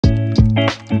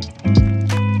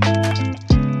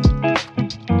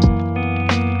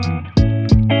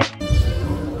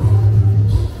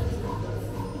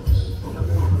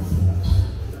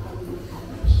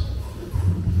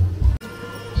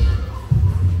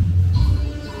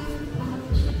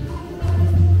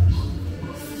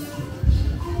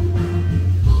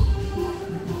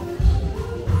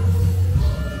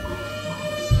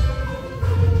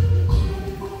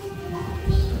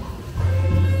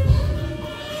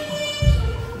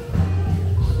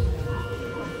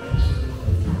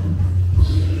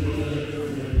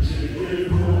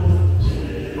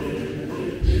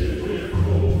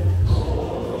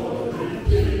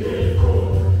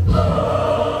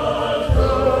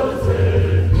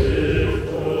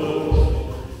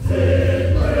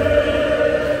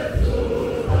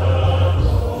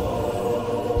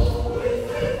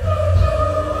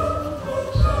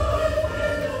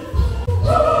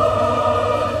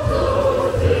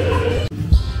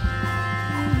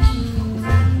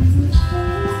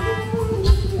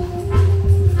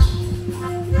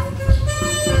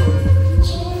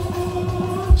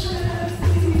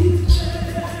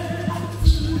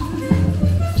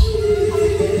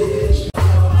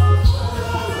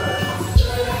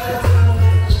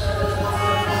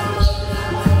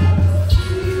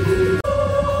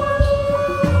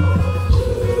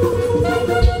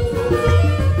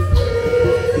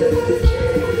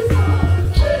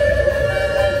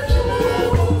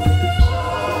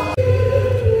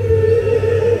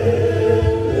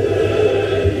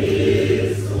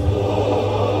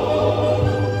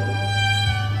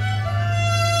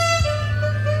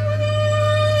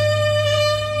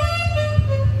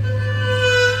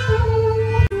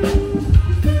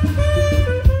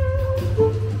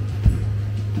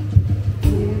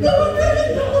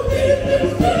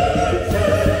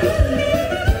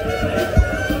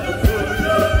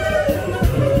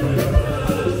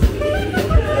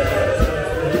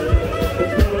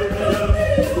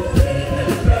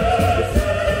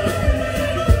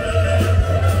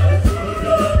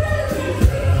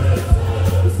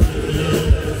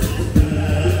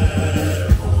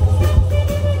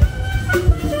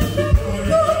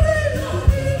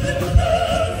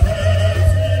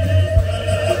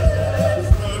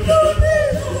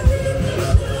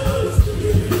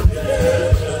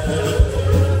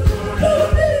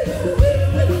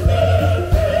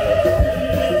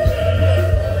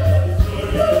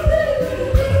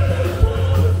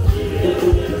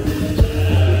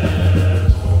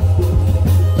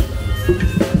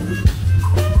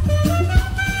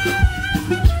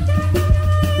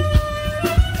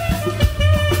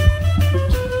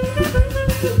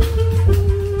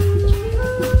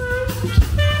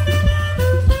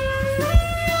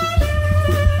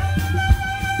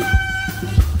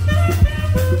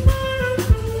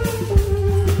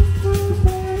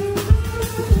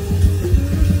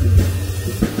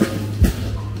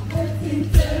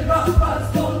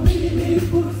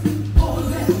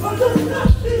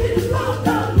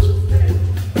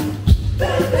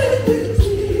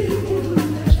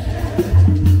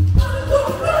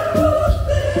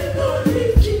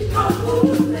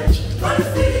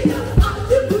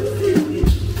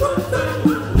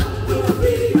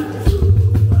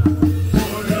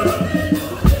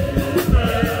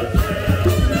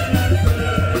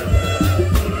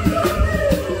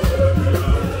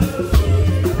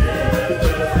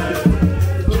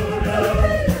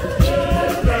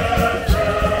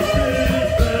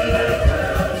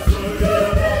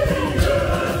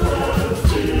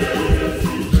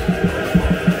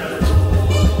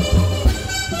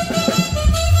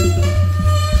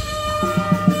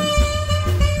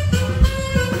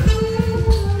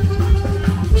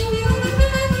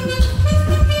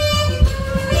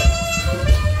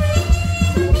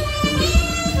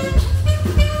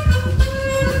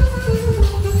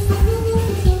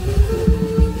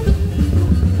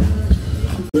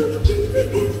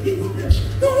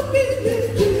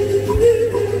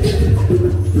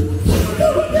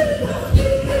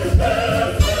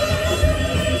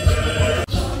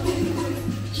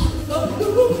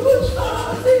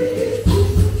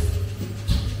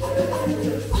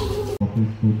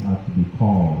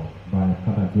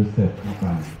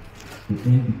the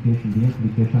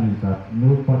implication is that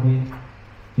nobody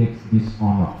takes this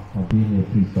honor of being a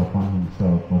priest upon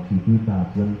himself, but you do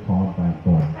that when called by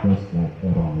God, just like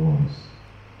Aaron was.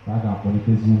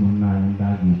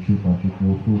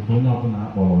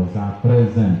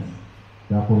 Present.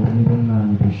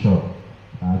 Bishop.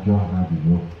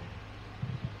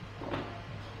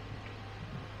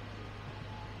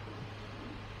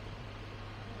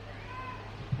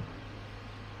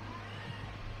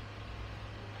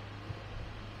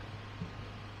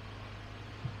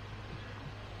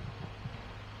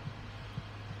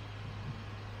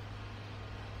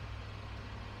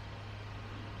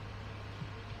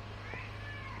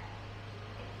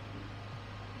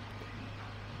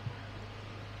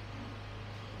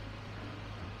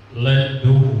 Let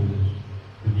those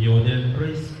to be ordained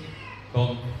priests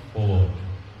come forward.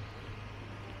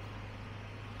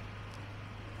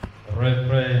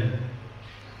 Reverend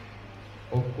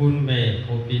Okunme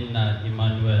Obinna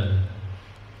Emmanuel.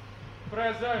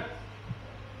 Present.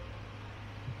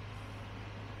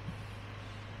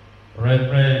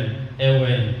 Reverend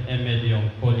Ewen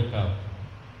Emedion Polycarp.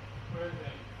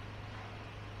 Present.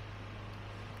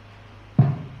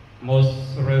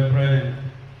 Most Reverend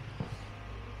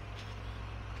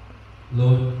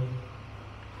Lord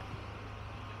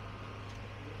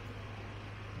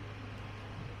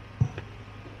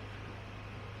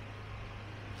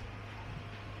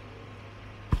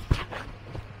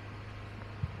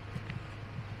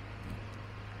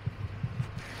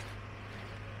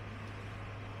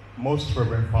Most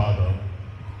Reverend Father,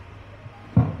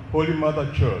 Holy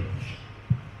Mother Church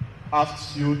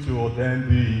asks you to ordain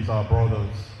these, our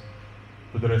brothers,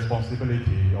 to the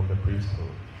responsibility of the priesthood.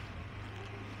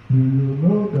 Do you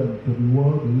know them to be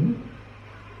worthy?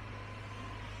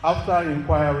 After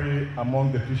inquiry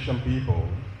among the Christian people,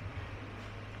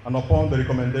 and upon the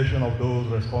recommendation of those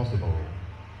responsible,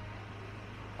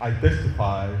 I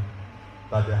testify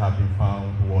that they have been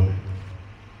found worthy.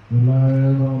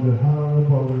 Relying on the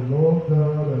help of the Lord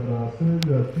God and our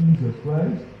Savior Jesus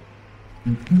Christ,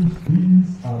 we choose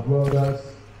these our brothers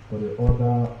for the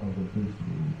order of the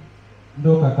priesthood.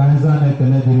 Ndoka kanisa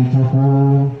nekene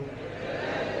dirichukwu.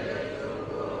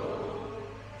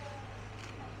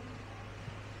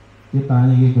 Kita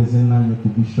anyị ga-egezi nna anyị to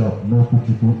Bishop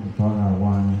n'okwuchukwu nke ọ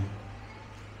ga-agwa anyị.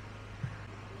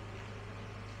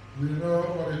 We know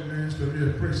what it means to be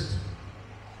a priest,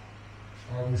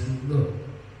 or we should know.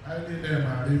 I need them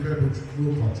and if able to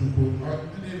go contribute, or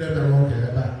need them along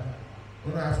the back.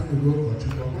 When I have to go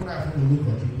contribute, when I have to go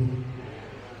contribute,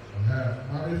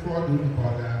 and if all do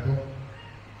call that.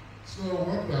 So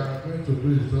what we are going to do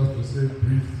is just to say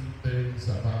brief things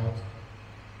about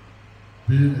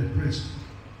being a priest.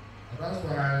 And that's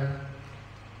why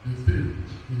the theme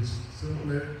is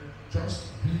simply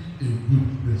just be a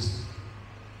good priest.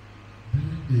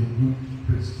 Be a good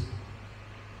priest.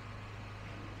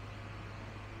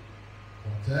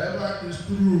 Whatever is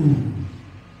true,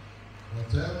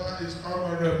 whatever is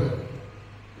honorable,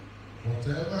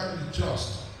 whatever is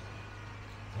just,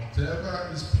 whatever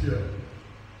is pure,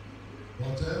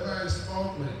 whatever is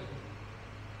lovely,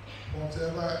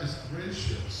 whatever is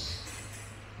gracious,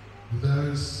 if there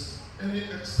is any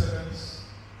excellence,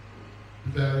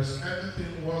 if there is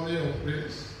anything worthy of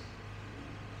praise,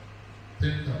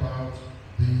 think about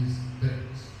these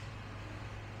things.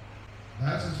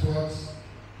 That is what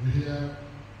we hear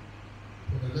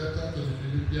from the letter to the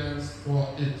Philippians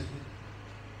 4:8.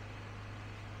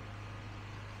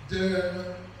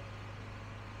 Then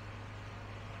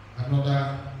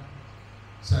another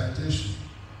citation.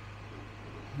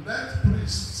 Let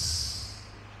priests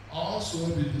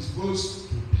also be disposed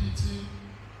to pity,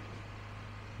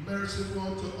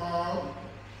 merciful to all,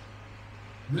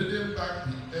 leading back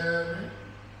the enemy,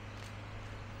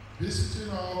 visiting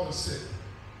all the sick,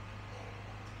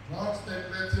 not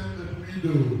neglecting the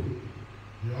widow,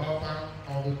 the orphan,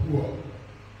 or the poor.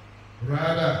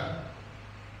 Rather,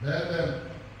 let them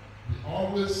be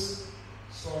always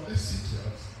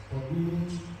solicitous for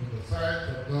good in the sight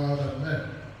of God and men,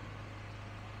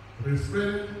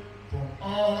 refraining from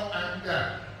all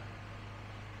anger,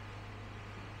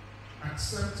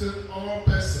 accepting all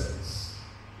persons,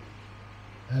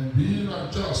 and being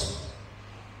unjust,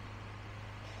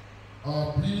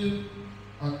 or being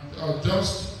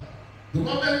unjust. The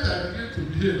moment I begin to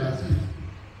behave as if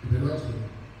it belongs to me,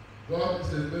 God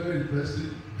is a very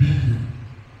impressive being.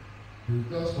 He will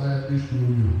just quietly show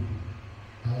you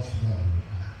how small you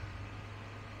are.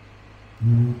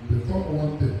 You perform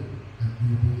one thing, and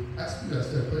you will ask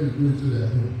yourself when you go into their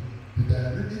home, did I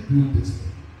really do this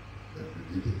thing? But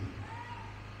you did it.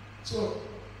 So,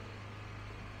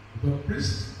 the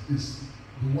priest is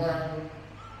the one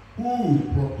who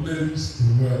proclaims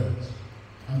the word.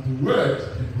 And the word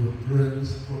he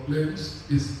proclaims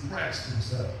is Christ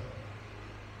himself.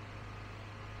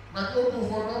 My people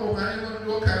for now, I even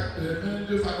look at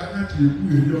the Father had to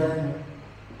do your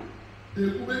the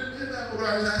woman in that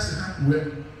world has a hand way.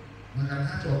 I can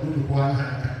have to go to one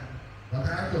hand. I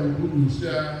can't go to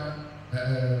share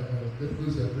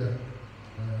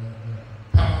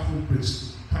powerful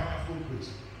priest. Powerful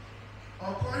priest.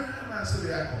 Or calling him as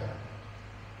the apple.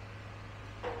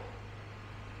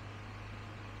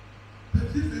 But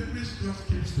if the priest just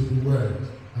keeps to the word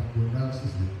and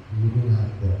pronounces it, we don't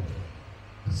have God.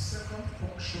 The second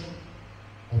function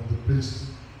of the priest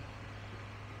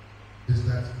is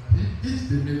that he is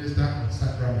the minister of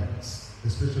sacraments,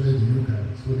 especially the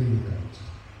Eucharist, Holy Eucharist.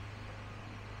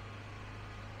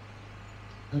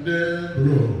 And then,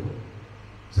 bro,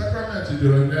 sacrament is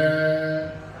doing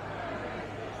there.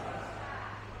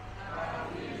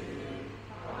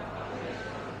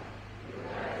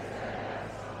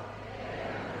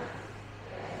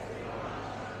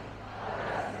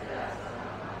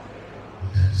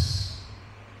 Yes.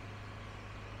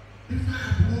 If I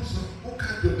have also, who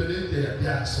can dominate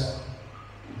their song?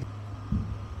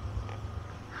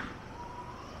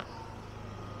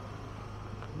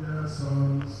 Dear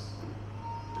sons,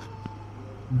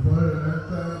 before you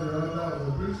enter the order of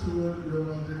the priesthood, you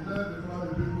must declare before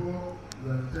the people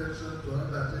your intention to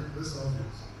undertake this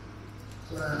office.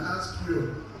 So I ask you,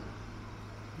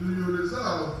 do you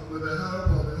resolve with the help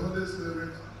of the Holy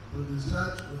Spirit to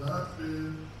discharge without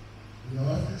fail the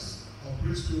office of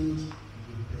priesthood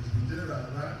to the Presbyterian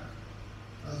rank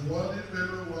as worthy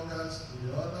fellow workers to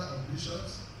the order of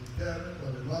bishops caring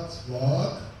for the Lord's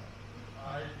work?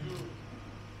 I do.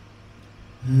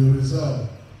 Do you resolve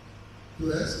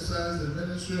to exercise the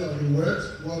ministry of the word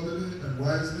worthily and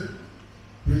wisely,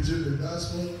 preaching the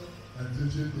gospel and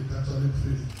teaching the Catholic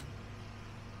faith?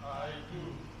 I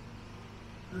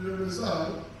do. Do you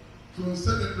resolve to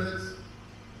celebrate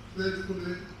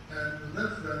faithfully and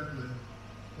reverently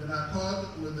in accord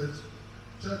with the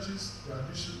Church's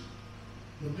tradition,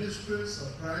 the mysteries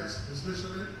of Christ,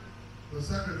 especially the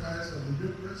sacrifice of the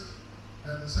Eucharist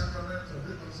and the sacrament of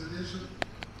reconciliation,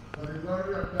 for the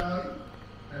glory of God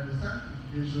and the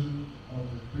sanctification of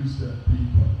the Christian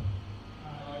people?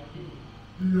 I do.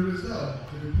 Do you resolve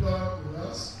to implore with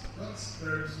us God's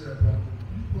mercy upon the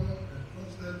people and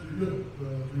trust them to you, to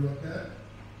your care,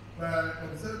 by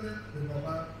observing the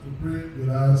command to pray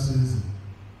without ceasing?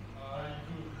 I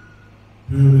do.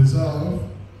 Do you resolve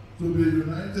to be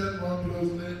united more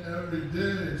closely every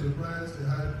day to Christ the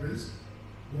High Priest,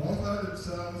 who offer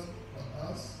themselves for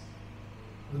us,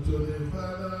 and to the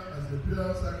Father as a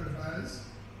pure sacrifice,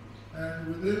 and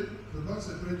with it to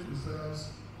consecrate yourselves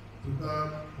to God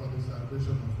for the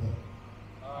salvation of all?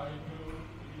 I do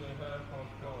with the help of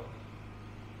God.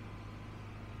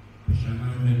 We shall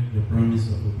now make the promise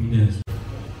of obedience.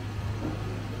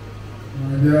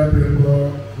 My dear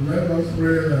people, let us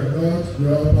pray that God, the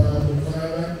all-powerful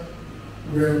Father,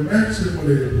 will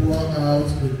mercifully pour out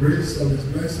the grace of His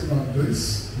blessing on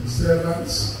this, His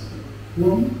servants,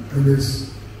 whom in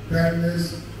His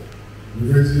kindness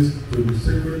raises to the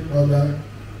sacred order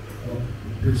of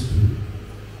the priesthood.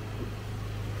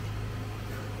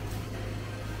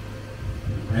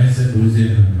 Isaac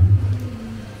Rosina.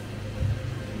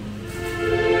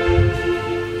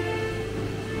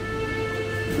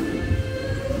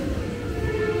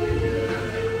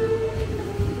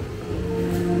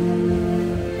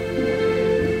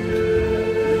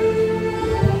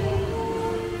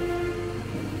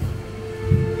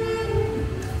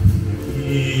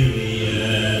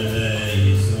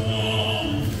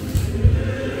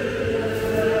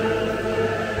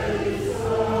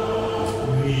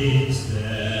 Please,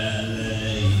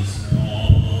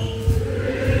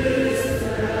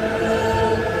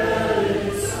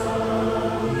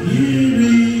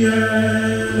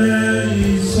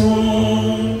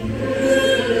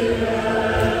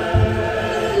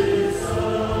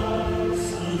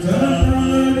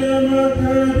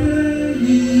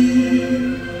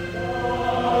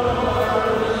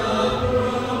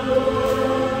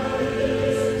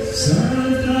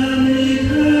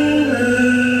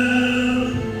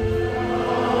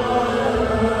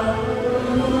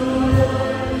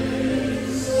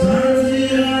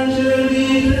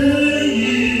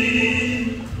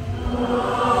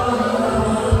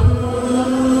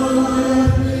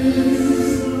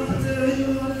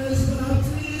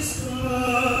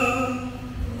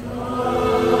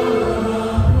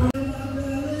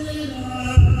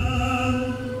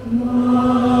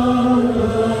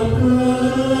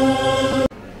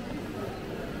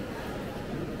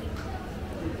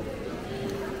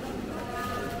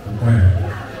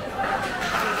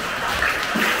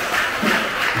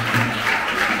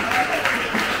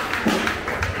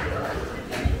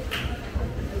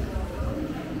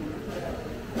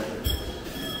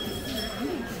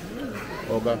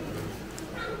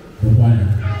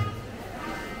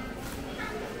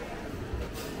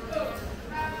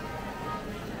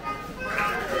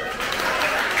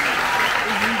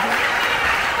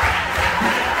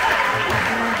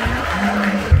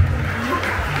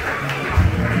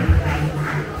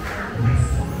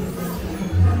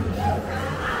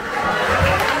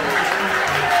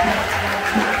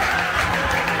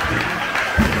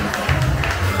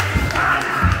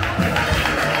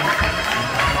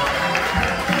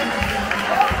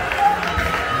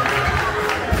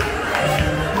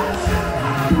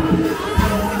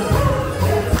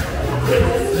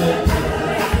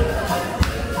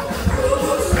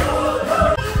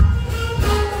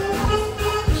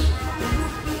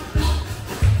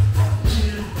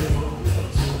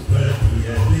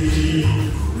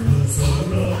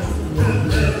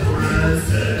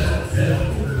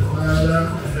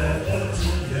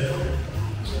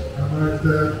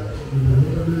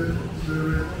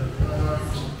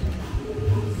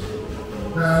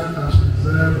 guard and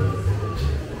preserve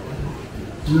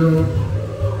you,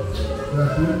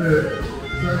 that you may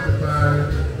sanctify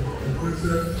the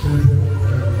Christian people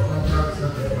and offer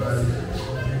sacrifice.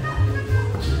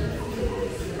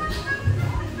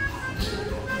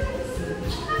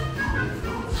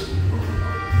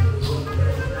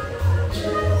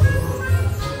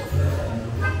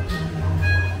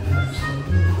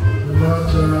 The Lord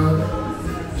God,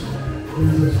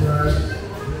 Jesus Christ,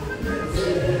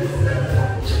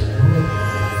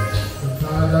 the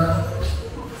Father,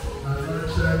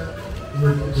 anointed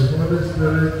with the Holy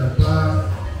Spirit and power,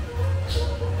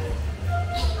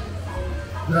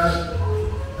 that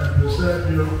and preserve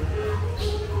you,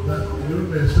 that you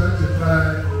may sanctify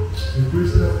the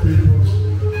Christian people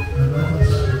and offer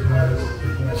sacrifice to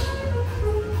God.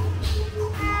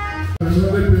 The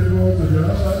holy people to the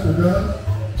offer to God,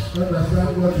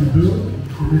 understand what you do,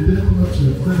 imitate what you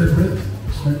celebrate,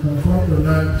 and conform your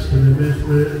life to the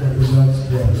mystery of the Lord's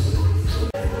cross.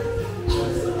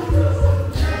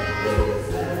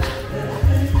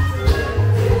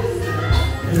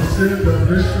 Receive the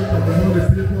blessing of the holy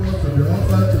people to be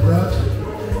offered to God,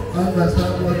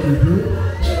 understand what you do,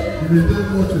 imitate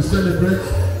what you celebrate,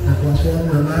 and conform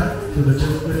your life to the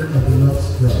mystery of the Lord's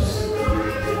cross.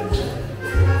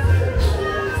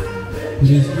 It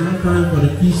is now time for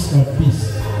the Feast of Peace.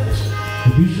 The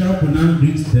bishop will now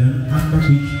greet them, after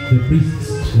which the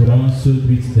priests will also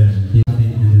greet them in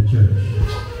the church.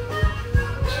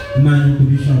 Now, the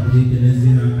bishop will take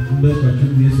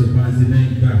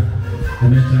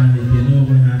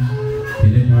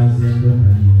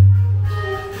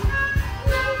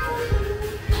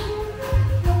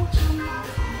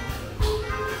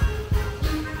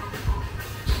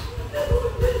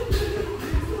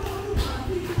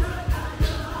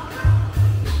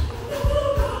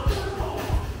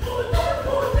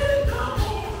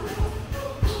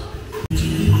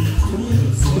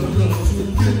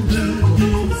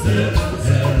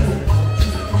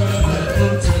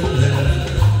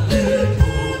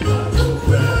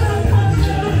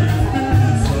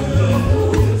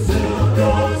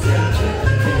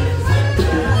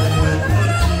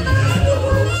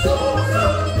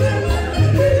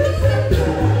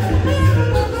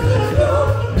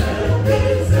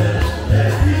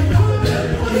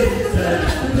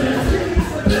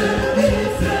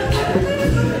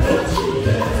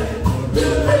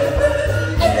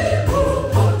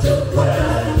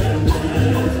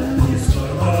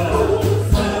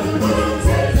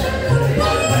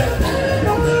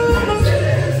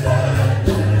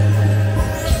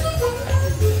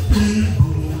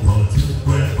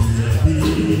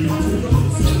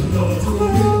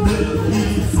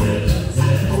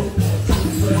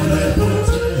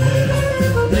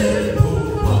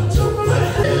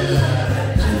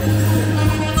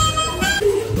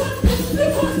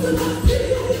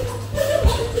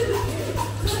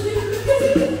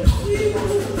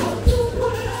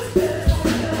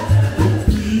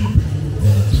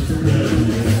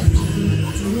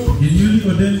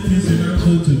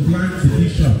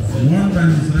one by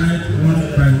his right, one